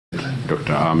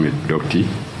Dr. Ahmed Dokti,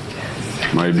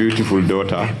 my beautiful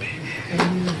daughter,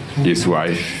 his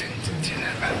wife.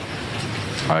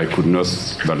 I could not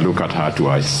but look at her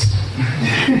twice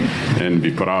and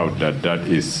be proud that that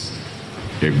is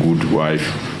a good wife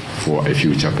for a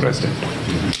future president.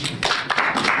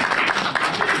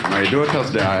 My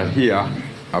daughters that are here,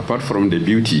 apart from the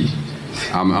beauty,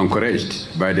 I'm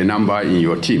encouraged by the number in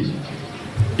your team.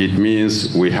 It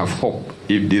means we have hope.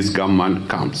 If this government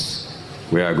comes,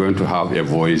 we are going to have a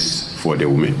voice for the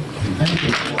women.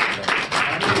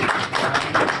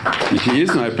 It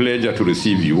is my pleasure to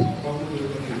receive you,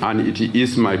 and it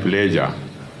is my pleasure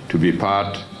to be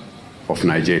part of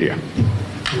Nigeria.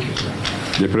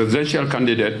 The presidential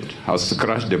candidate has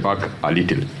scratched the back a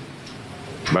little,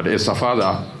 but as a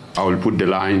father, I will put the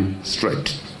line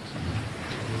straight.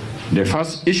 The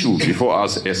first issue before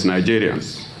us as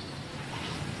Nigerians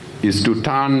is to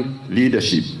turn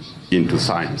leadership into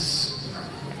science.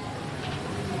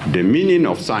 The meaning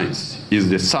of science is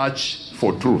the search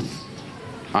for truth,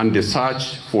 and the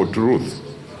search for truth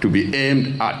to be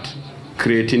aimed at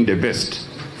creating the best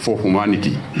for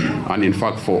humanity and in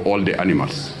fact for all the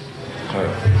animals.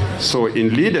 So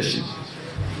in leadership,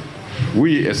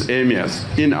 we as emirs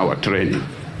in our training,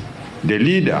 the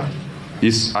leader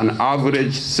is an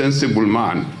average sensible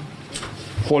man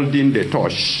holding the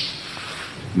torch,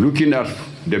 looking at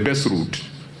the best route,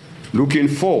 looking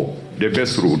for the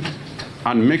best route,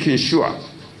 and making sure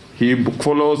he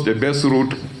follows the best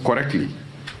route correctly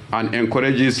and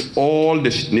encourages all the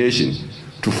nation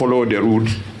to follow the route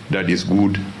that is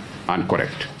good and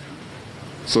correct.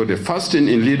 So the first thing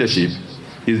in leadership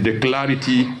is the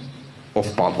clarity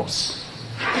of purpose,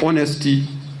 honesty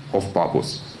of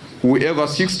purpose. Whoever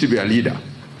seeks to be a leader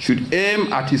should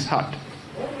aim at his heart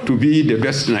to be the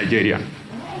best Nigerian,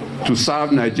 to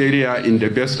serve Nigeria in the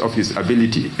best of his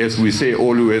ability, as we say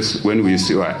always when we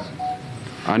swear.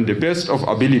 And the best of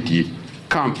ability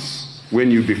comes when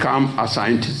you become a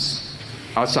scientist.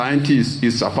 A scientist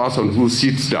is a person who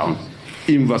sits down,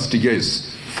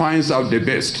 investigates, finds out the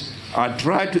best, and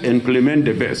tries to implement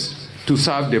the best to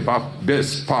serve the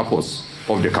best purpose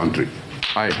of the country.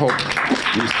 I hope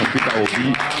Mr. Peter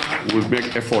Obi will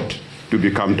make effort to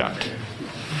become that.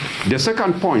 The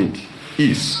second point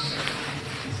is,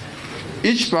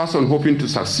 each person hoping to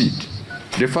succeed,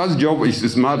 the first job is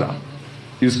his mother,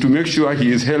 is to make sure he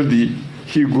is healthy,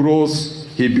 he grows,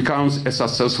 he becomes a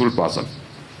successful person.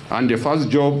 And the first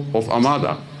job of a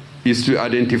mother is to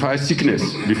identify sickness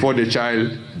before the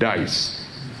child dies.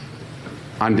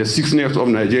 And the sickness of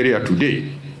Nigeria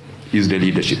today is the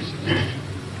leadership.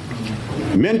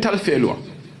 Mental failure,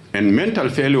 and mental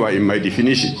failure in my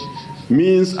definition,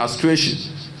 means a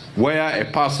situation where a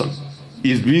person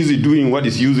is busy doing what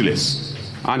is useless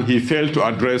and he failed to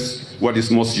address what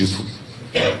is most useful.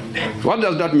 What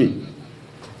does that mean?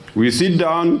 We sit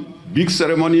down, big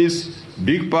ceremonies,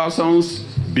 big persons,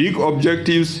 big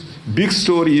objectives, big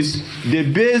stories, the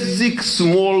basic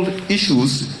small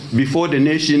issues before the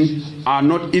nation are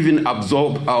not even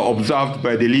observed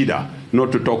by the leader,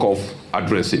 not to talk of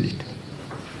addressing it.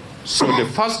 So the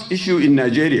first issue in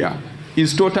Nigeria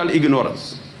is total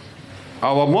ignorance.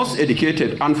 Our most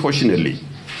educated, unfortunately,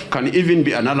 can even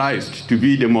be analyzed to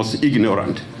be the most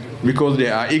ignorant because they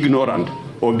are ignorant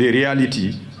of the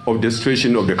reality of the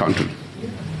situation of the country.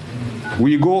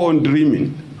 We go on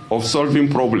dreaming of solving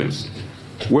problems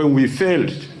when we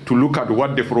failed to look at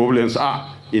what the problems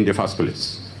are in the first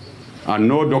place. And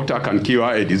no doctor can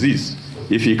cure a disease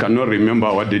if he cannot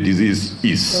remember what the disease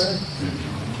is.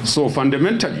 So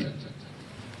fundamentally,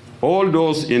 all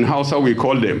those in Hausa, we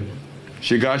call them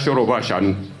Shiga Shoroba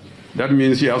Shanu. That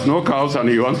means he has no cows and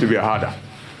he wants to be a herder.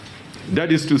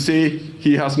 That is to say,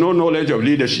 he has no knowledge of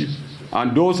leadership.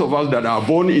 And those of us that are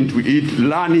born into it,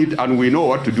 learn it, and we know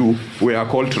what to do, we are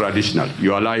called traditional.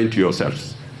 You are lying to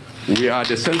yourselves. We are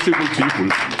the sensible people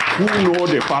who know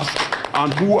the past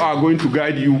and who are going to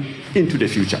guide you into the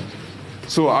future.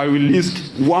 So I will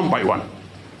list one by one.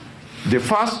 The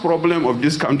first problem of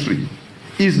this country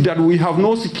is that we have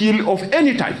no skill of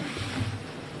any type.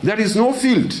 There is no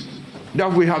field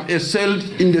that we have excelled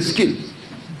in the skill.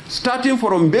 Starting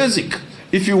from basic,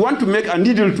 if you want to make a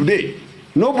needle today,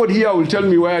 nobody here will tell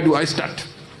me where do I start.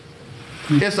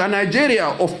 As a Nigeria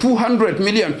of 200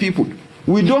 million people,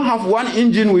 we don't have one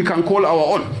engine we can call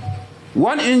our own.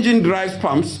 One engine drives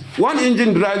pumps, one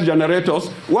engine drives generators,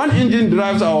 one engine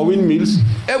drives our windmills.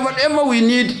 And whatever we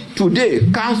need today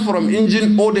comes from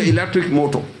engine or the electric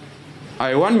motor.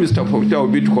 I want Mr. Peter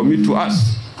Obi to commit to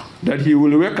us that he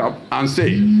will wake up and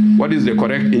say, what is the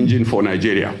correct engine for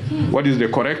Nigeria? What is the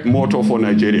correct motor for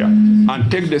Nigeria? And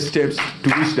take the steps to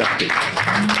reach that stage.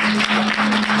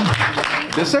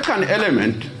 The second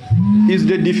element is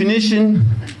the definition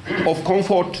of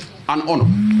comfort and honor.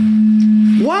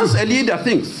 Once a leader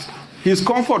thinks his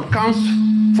comfort comes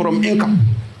from income,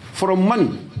 from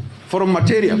money, from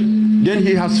material, then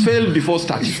he has failed before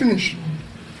starting. Finish.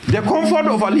 The comfort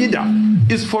of a leader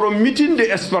is from meeting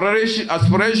the aspiration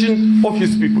of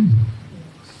his people.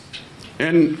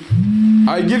 And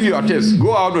I give you a test.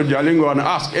 Go out of Jalingo and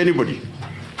ask anybody,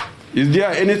 is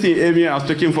there anything Emir has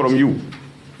taken from you?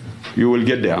 You will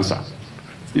get the answer.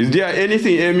 Is there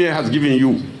anything Emir has given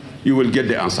you? You will get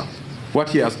the answer.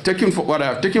 What I have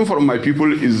taken from my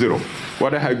people is zero.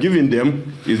 What I have given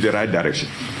them is the right direction.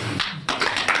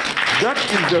 That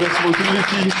is the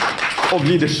responsibility of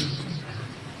leadership.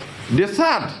 The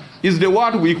third is the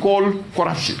word we call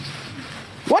corruption.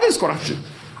 What is corruption?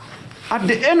 At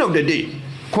the end of the day,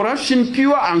 corruption,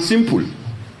 pure and simple,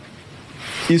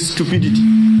 is stupidity.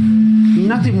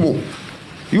 Nothing more.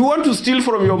 You want to steal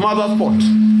from your mother's pot.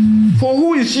 For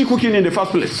who is she cooking in the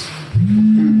first place?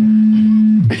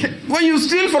 When you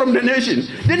steal from the nation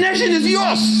is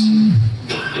yours.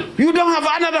 You don't have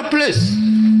another place.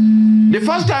 The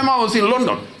first time I was in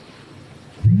London,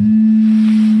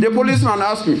 the policeman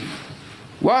asked me,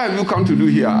 "Why have you come to do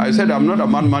here?" I said, "I'm not a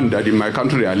madman that in my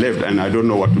country I left and I don't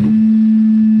know what to do.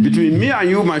 Between me and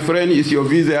you, my friend, is your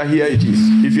visa. Here it is.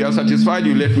 If you are satisfied,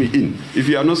 you let me in. If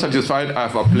you are not satisfied, I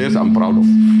have a place I'm proud of.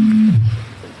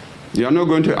 You are not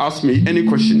going to ask me any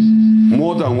question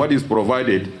more than what is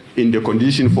provided in the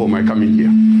condition for my coming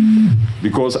here.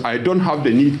 Because I don't have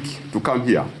the need to come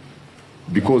here.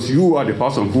 Because you are the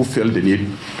person who felt the need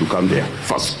to come there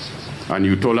first. And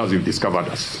you told us you discovered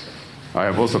us. I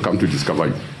have also come to discover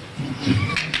you."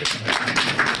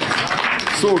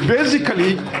 So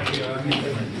basically,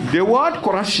 the word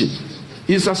corruption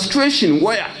is a situation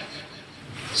where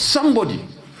somebody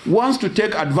wants to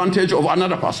take advantage of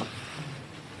another person.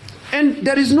 And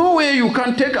there is no way you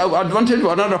can take advantage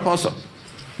of another person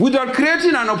without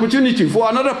creating an opportunity for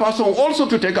another person also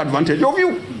to take advantage of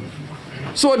you.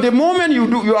 So the moment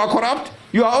you are corrupt,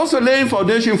 you are also laying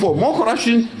foundation for more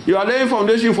corruption. You are laying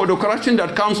foundation for the corruption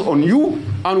that comes on you,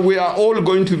 and we are all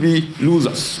going to be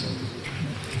losers.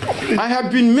 I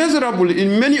have been miserable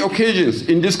in many occasions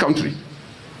in this country,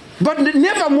 but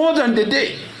never more than the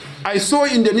day I saw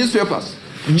in the newspapers,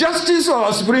 Justice of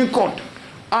our Supreme Court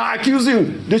are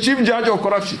accusing the Chief Judge of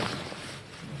corruption.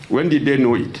 When did they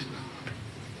know it?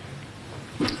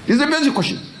 It's a basic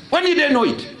question. When did they know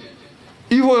it?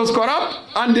 If he was corrupt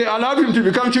and they allowed him to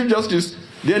become Chief Justice,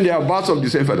 then they are birds of the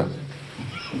same feather.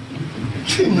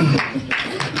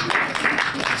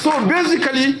 So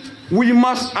basically, we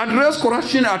must address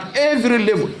corruption at every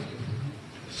level.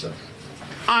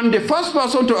 And the first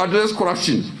person to address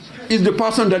corruption is the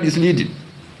person that is leading.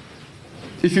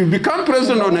 If you become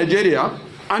president of Nigeria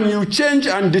and you change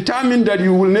and determine that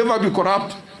you will never be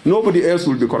corrupt, nobody else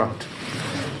will be corrupt.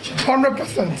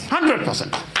 100%.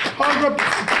 100%.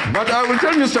 100%. But I will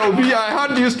tell Mr. Obi, I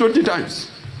heard this 20 times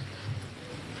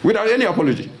without any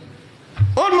apology.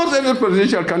 Almost every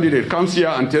presidential candidate comes here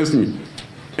and tells me,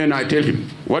 and I tell him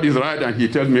what is right, and he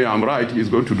tells me I'm right, he's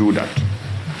going to do that.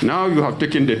 Now you have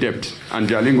taken the debt, and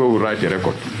Jalingo will write a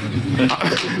record.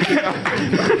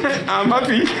 I'm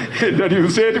happy that you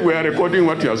said we are recording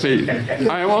what you are saying.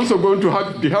 I am also going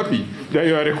to be happy that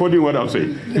you are recording what I'm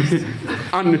saying.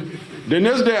 And the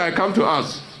next day I come to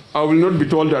us, I will not be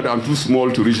told that I'm too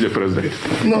small to reach the president.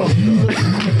 No.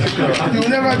 You will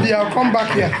never be. I'll come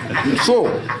back here. So,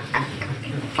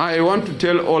 I want to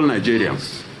tell all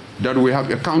Nigerians that we have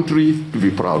a country to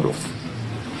be proud of.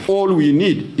 All we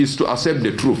need is to accept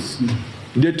the truth.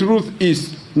 The truth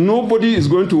is nobody is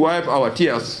going to wipe our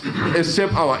tears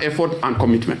except our effort and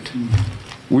commitment.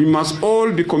 We must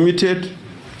all be committed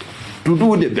to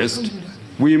do the best.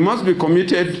 We must be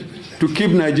committed to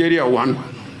keep Nigeria one.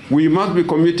 We must be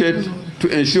committed to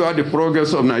ensure the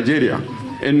progress of Nigeria.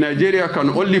 And Nigeria can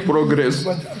only progress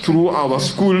through our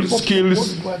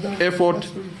skills, effort,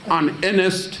 and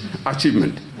earnest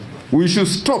achievement. We should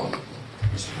stop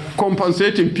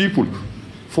compensating people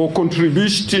for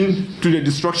contributing to the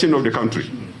destruction of the country.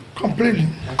 Completely.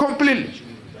 Completely.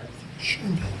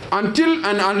 Until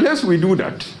and unless we do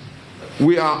that,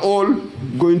 we are all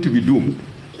going to be doomed.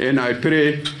 And I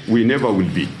pray we never will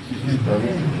be.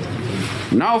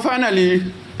 Now, finally,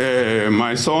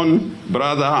 my son,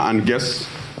 brother, and guest,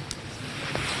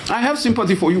 I have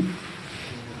sympathy for you.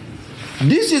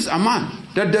 This is a man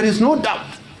that there is no doubt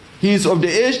he is of the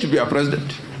age to be a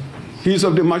president. He is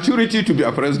of the maturity to be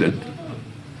a president.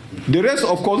 The rest,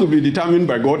 of course, will be determined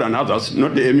by God and others,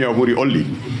 not the Emir of Muri only.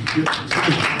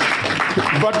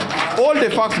 But all the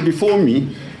facts before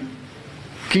me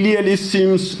clearly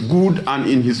seems good and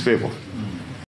in his favor.